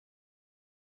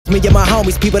Me and my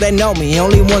homies, people that know me,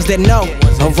 only ones that know.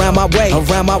 Around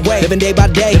my way, living day by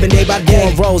day,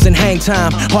 on rolls and hang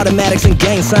time, automatics and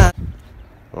gang sign.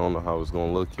 I don't know how it's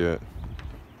gonna look yet.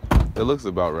 It looks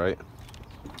about right.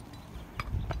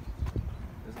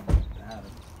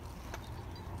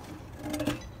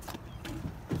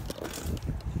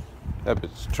 That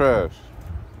bitch is trash.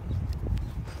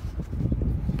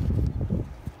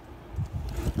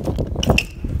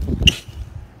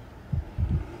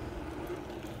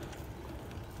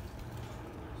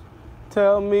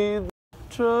 Tell me the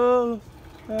truth.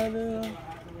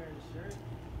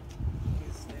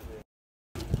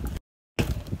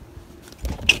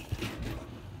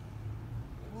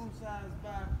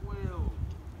 Back wheel.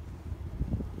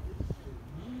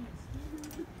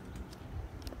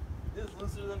 This is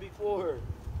looser than before.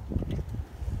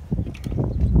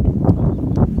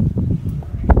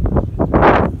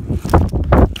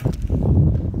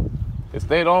 It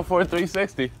stayed on for a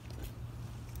 360.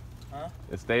 Huh?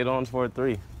 It stayed on for a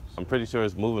 3. I'm pretty sure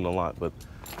it's moving a lot, but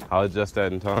I'll adjust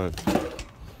that in time.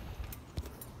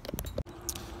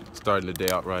 Starting the day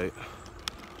out right.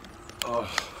 Oh.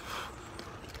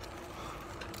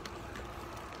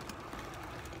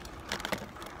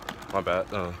 My bad.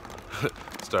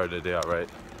 Started the day out right.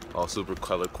 All super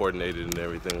color coordinated and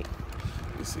everything.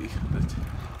 You see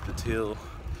the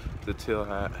teal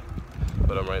hat.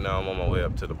 But right now I'm on my way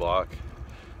up to the block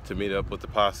to meet up with the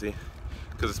posse,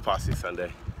 because it's Posse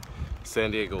Sunday.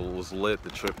 San Diego was lit. The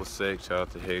trip was sick. Shout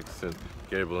out to Hicks and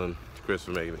Gabriel and Chris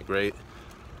for making it great.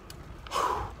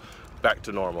 Back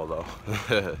to normal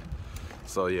though.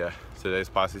 So yeah, today's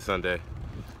Posse Sunday.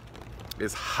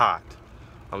 It's hot.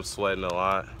 I'm sweating a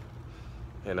lot.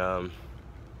 And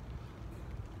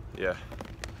yeah,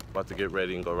 about to get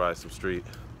ready and go ride some street.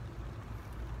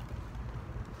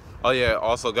 Oh yeah,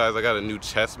 also guys, I got a new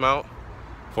chest mount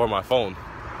for my phone.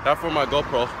 Not for my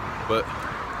GoPro, but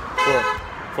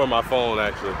for my phone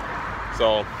actually.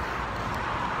 So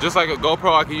just like a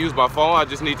GoPro I can use my phone, I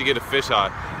just need to get a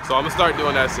fisheye. So I'm gonna start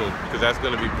doing that soon, because that's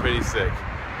gonna be pretty sick.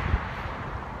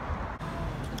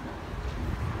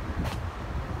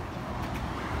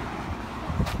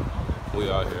 We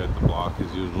out here at the block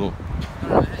as usual.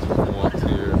 Walk's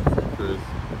here, Chris,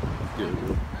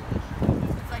 Gabriel.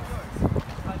 It's like yours.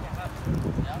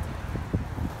 Yeah.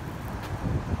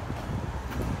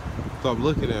 Stop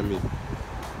looking at me. Is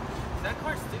that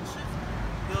car stick shit?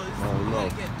 Yo, this I don't know.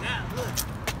 Get that. Look.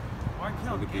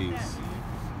 Look at these. These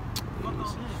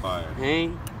are fire.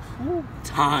 Hang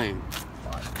time.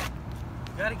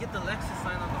 You gotta get the Lexus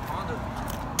sign on the Honda.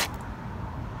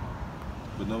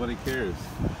 But nobody cares.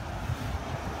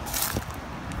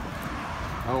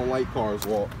 I don't like cars,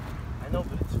 Walt. I know,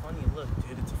 but it's funny. Look,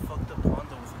 dude, it's a fucked up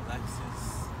Honda with a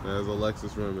Lexus. There's a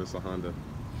Lexus rim, it's a Honda.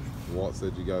 Walt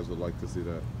said you guys would like to see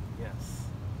that. Yes.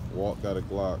 Walt got a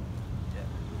Glock. Yeah.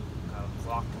 Got a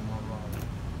Glock in my wallet.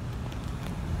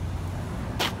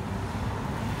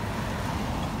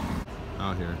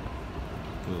 Out here.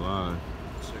 We're live.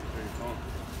 Check your phone.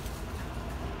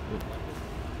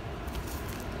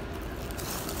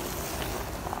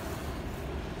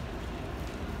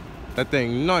 That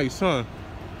thing nice, huh?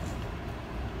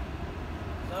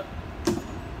 What's up?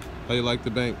 How you like the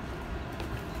bank?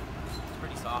 It's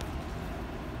pretty soft.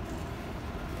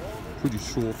 Pretty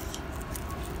soft.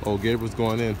 Oh, Gabriel's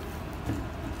going in.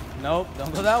 Nope,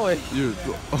 don't go that way. You.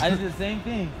 I did the same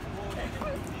thing.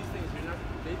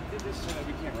 They did this so that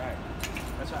we can't ride.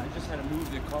 That's why I just had to move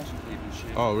the caution tape and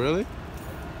shit. Oh, really?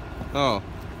 Oh.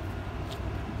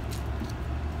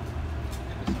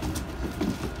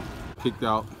 Kicked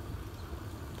out.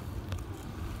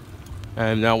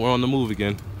 And now we're on the move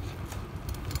again.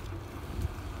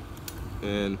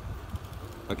 And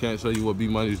I can't show you what B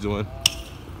Money's doing.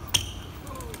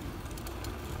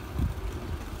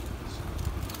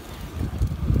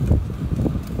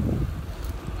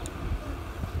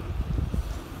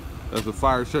 That's a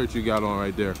fire shirt you got on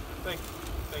right there. Thank you.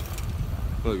 Thank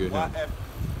you. Look at him.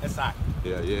 YFSI.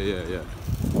 Yeah.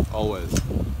 Always.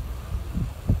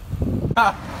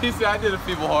 He said I did a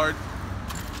feeble hard.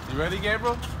 You ready,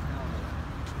 Gabriel?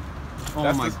 Oh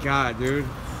That's my god, dude.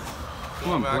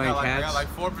 Come on, man, blank I hats. got like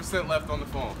 4% left on the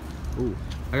phone. Ooh,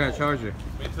 I got a charger.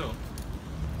 Me too.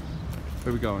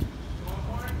 Where we going?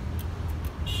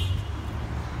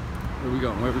 Where we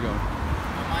going? Where we going?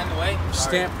 Mind the way.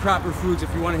 Stamp proper foods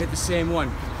if you want to hit the same one.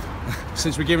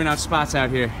 Since we're giving out spots out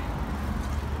here.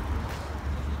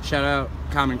 Shout out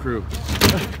Common Crew.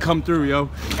 Come through, yo.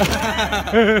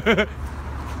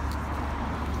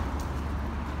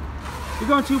 You're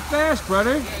going too fast,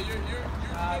 brother.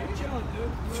 You're chilling,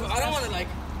 dude. I don't want to like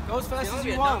go as fast as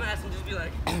you want. And just be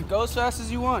like, Go as fast as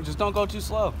you want. Just don't go too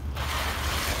slow.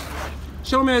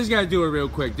 Show me how he's got to do it real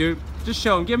quick, dude. Just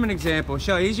show him. Give him an example.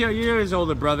 Show. You're his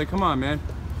older brother. Come on, man.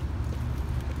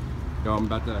 Yo, I'm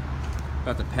about to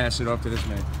pass it off to this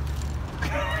man.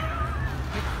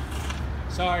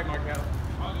 Sorry, Markel.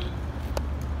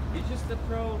 He's just the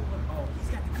pro. Oh, he's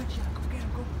got the good shot. Go get him.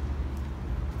 Go.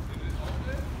 Is it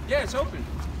open? Yeah, it's open.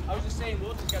 I was just saying,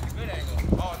 Wilson's got the good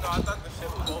angle. Oh no, I thought the shit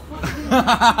was open.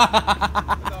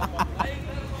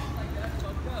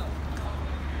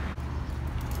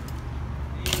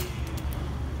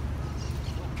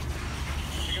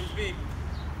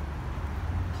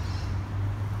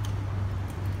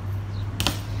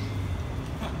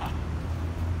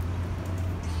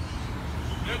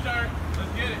 Your turn.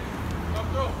 Let's get it. Come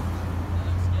through.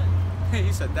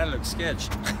 He said that looks sketch.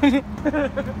 Want me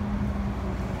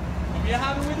to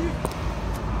have it with you?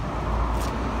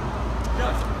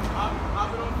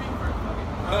 Hop it on feet first.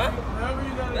 Huh? However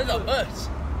you gotta There's do a it. bus.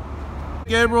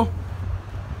 Gabriel.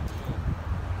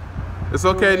 It's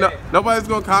okay. No, nobody's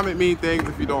gonna comment mean things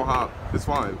if you don't hop. It's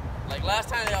fine. Like last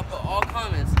time, y'all put all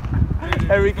comments.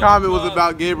 Every comment was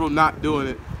about Gabriel not doing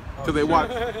it because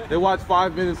they watched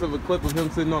 5 minutes of a clip of him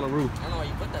sitting on the roof. I don't know why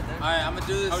you put that there. All right, I'm gonna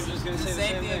do this. I was just gonna say the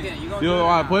same thing again. You don't know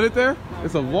why I put it there?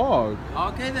 It's a vlog.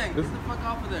 Okay then, get the fuck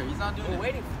off of there. He's not doing it. I'm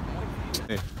waiting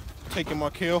for you. Taking my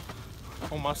kill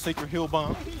on my sacred hill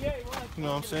bomb. You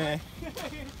know what I'm saying?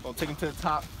 Gonna take him to the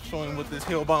top, show him what this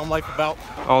hill bomb life about.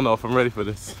 I don't know if I'm ready for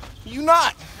this. You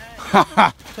not!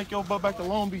 Take your butt back to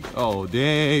Long Beach. Oh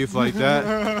dang, it's like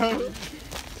that.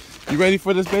 You ready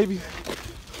for this, baby?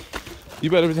 You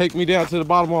better take me down to the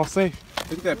bottom all safe.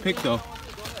 Look at that pick though.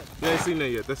 You ain't seen that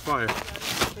yet. That's fire.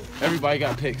 Everybody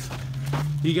got picks.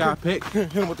 He got a pick.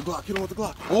 Hit him with the Glock, hit him with the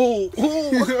Glock. Oh,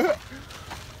 oh.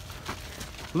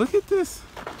 Look at this.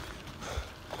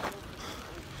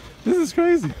 This is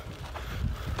crazy.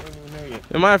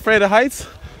 Am I afraid of heights?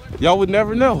 Y'all would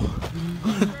never know.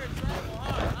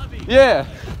 Yeah,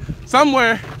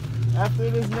 somewhere. After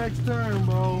this next turn,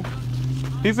 bro.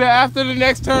 He said after the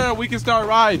next turn we can start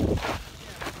riding.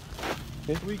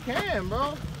 We can,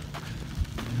 bro.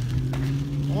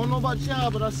 I don't know about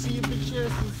y'all, but I see your big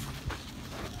chances.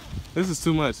 This is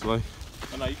too much. Like,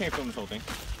 Oh no, you can't film this whole thing.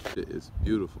 it is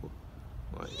beautiful.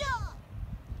 Like,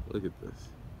 look at this.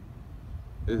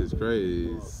 This is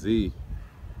crazy.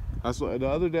 I swear, the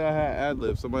other day I had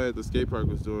ad-libs. Somebody at the skate park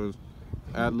was doing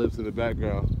ad-libs in the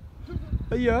background.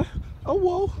 Yeah. Oh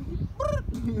whoa.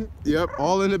 Yep,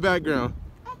 all in the background.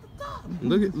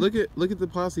 Look at the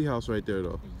posse house right there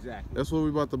though. Exactly. That's what we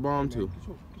about to bomb to.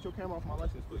 Get your camera off my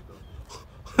license plate,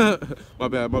 though. My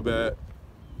bad, my bad.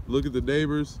 Look at the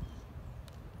neighbors.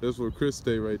 That's where Chris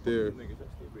stay right there.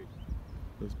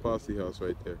 That's posse house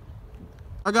right there.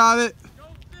 I got it.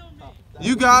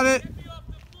 You got it.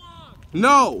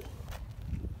 No.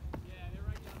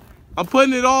 I'm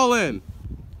putting it all in.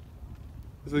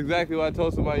 That's exactly what I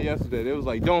told somebody yesterday. They was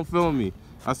like, don't film me.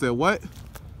 I said, what?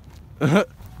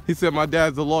 He said, my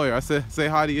dad's a lawyer. I said, say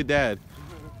hi to your dad.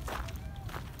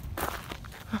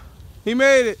 He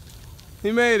made it.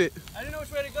 He made it. I didn't know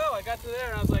which way to go. I got to there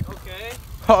and I was like, okay.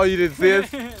 Oh, you didn't see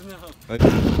us? No.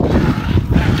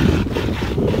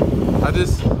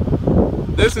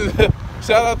 This is,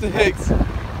 shout out to Hicks.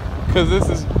 Because this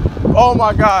is, oh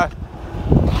my God.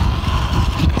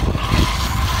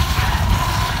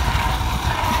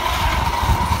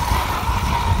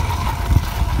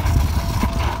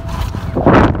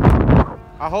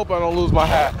 I hope I don't lose my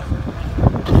hat.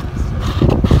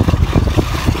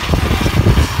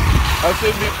 I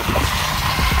should be,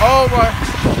 oh my.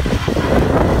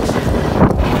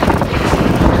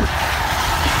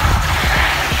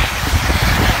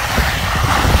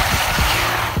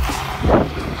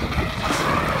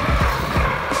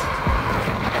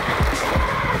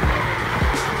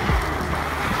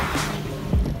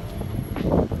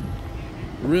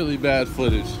 Really bad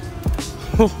footage.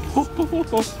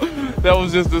 That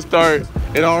was just the start.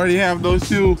 It already have no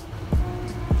shoe.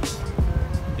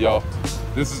 Yo,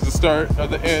 this is the start of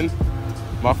the end.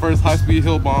 My first high-speed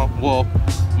hill bomb. Well,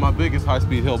 my biggest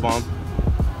high-speed hill bomb.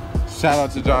 Shout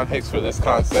out to John Hicks for this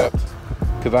concept.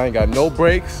 Cause I ain't got no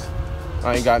brakes.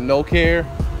 I ain't got no care.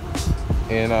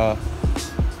 And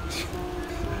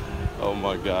oh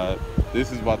my God,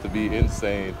 this is about to be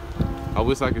insane. I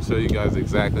wish I could show you guys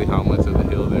exactly how much of the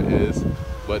hill there is,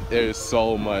 but there's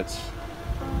so much.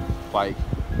 Like,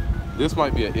 this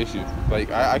might be an issue. Like,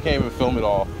 I can't even film it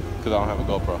all because I don't have a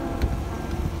GoPro.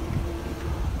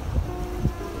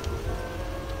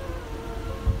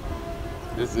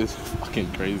 This is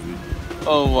fucking crazy.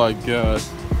 Oh my God.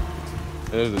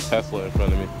 There's a Tesla in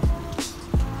front of me.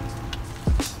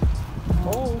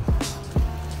 Oh.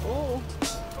 Oh.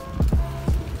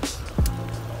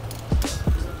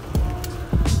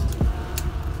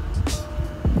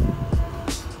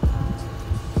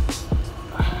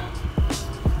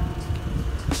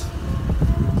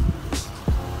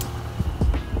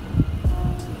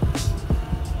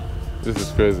 This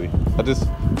is crazy. I just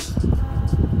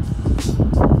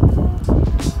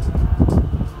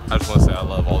want to say I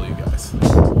love all of you guys.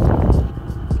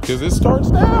 Because it starts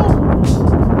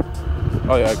now.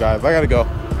 Oh yeah, guys, I gotta go.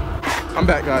 I'm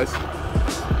back, guys.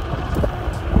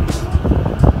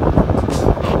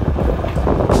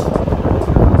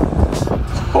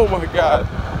 Oh my God.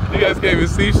 You guys can't even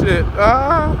see shit.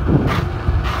 Ah.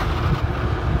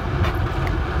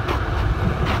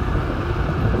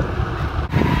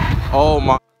 Oh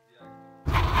my.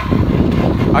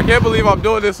 I can't believe I'm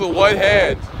doing this with one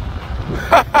hand.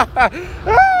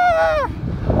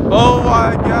 Oh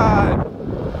my God.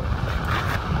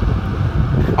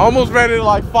 I almost ran into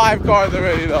like 5 cars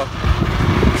already though.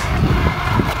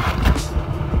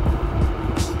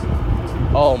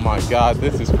 Oh my God,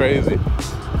 this is crazy.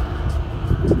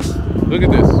 Look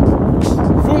at this.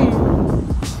 Boom.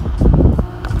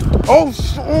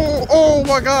 Oh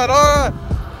my God.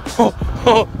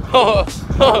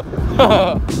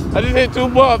 I just hit 2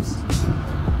 bumps.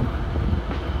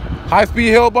 High speed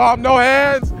hill bomb, no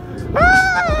hands.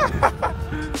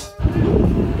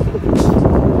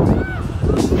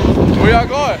 Where y'all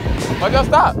going? Why'd y'all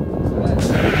stop?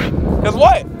 Cause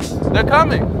what? They're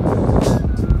coming.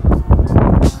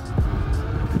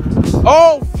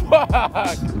 Oh fuck!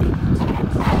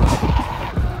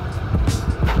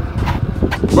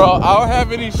 Bro, I don't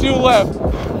have any shoe left.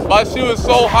 My shoe is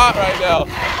so hot right now.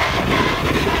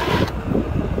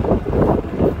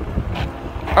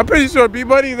 I'm pretty sure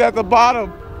B-Money's at the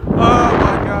bottom. Oh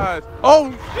my God.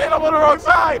 Oh shit, I'm on the wrong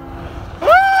side.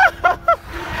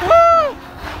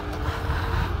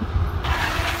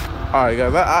 All right,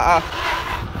 guys.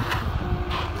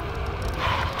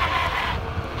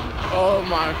 Oh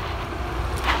my.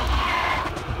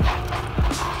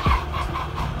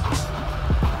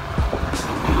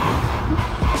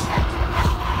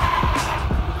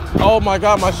 Oh my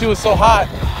God, my shoe is so hot.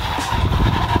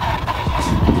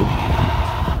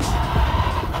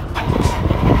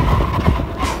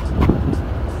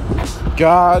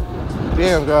 God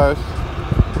damn, guys.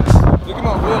 Look at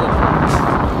my wheel.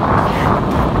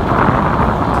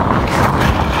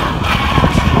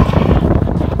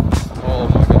 Oh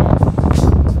my God.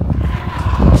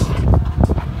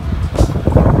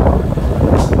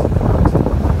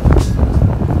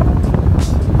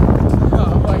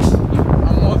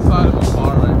 I'm on the side of a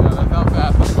car right now. That's how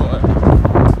fast I'm going.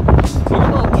 Look at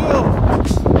my wheel.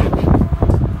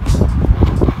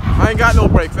 I ain't got no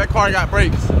brakes. That car got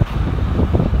brakes.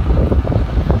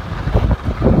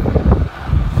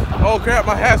 Oh crap,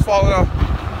 my hat's falling off.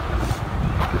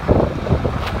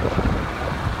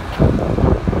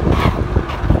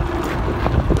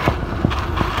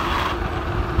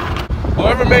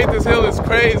 Whoever made this hill is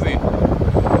crazy.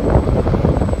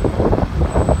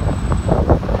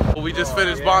 We just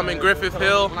finished bombing Griffith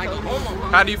Hill.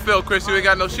 How do you feel, Chris? You ain't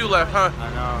got no shoe left, huh? I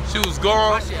know. Shoes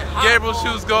gone. Gabriel's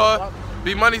shoes gone.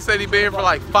 B-Money said he been here for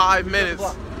like 5 minutes.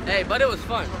 Hey, but it was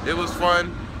fun. It was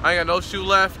fun. I ain't got no shoe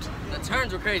left. The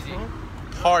turns were crazy.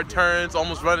 Hard turns,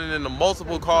 almost running into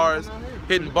multiple cars,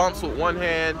 hitting bumps with one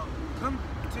hand.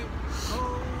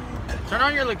 Turn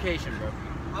on your location, bro.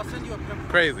 I'll send you a picture.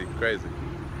 Crazy, crazy.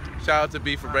 Shout out to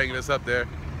B for bringing us up there.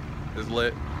 It's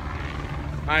lit.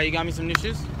 All right, you got me some new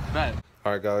shoes? Bet.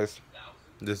 All right, guys,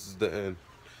 this is the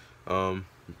end.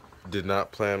 Did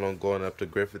not plan on going up to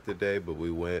Griffith today, but we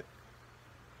went.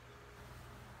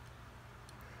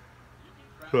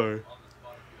 Sorry.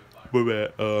 But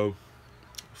man,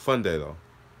 fun day though.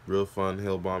 Real fun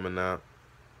hill bombing out.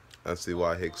 I see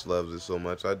why Hicks loves it so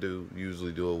much. I do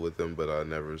usually do it with him, but I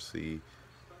never see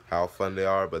how fun they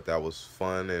are. But that was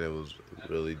fun and it was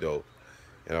really dope.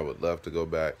 And I would love to go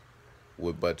back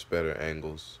with much better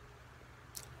angles.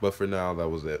 But for now, that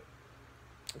was it.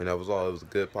 And that was all. It was a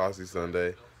good Posse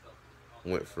Sunday.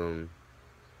 Went from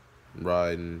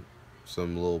riding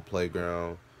some little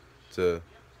playground to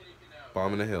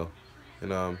bombing the hill.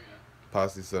 And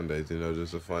Posse Sundays, you know,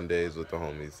 just a fun days with the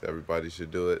homies. Everybody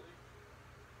should do it.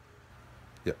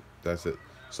 Yep, that's it.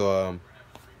 So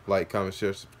like, comment,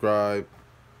 share, subscribe.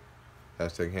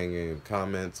 Hashtag hanging in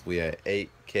comments. We had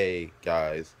 8K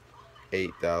guys,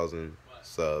 8,000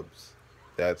 subs.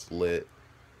 That's lit.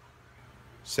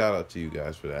 Shout out to you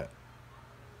guys for that.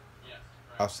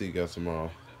 I'll see you guys tomorrow.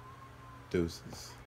 Deuces.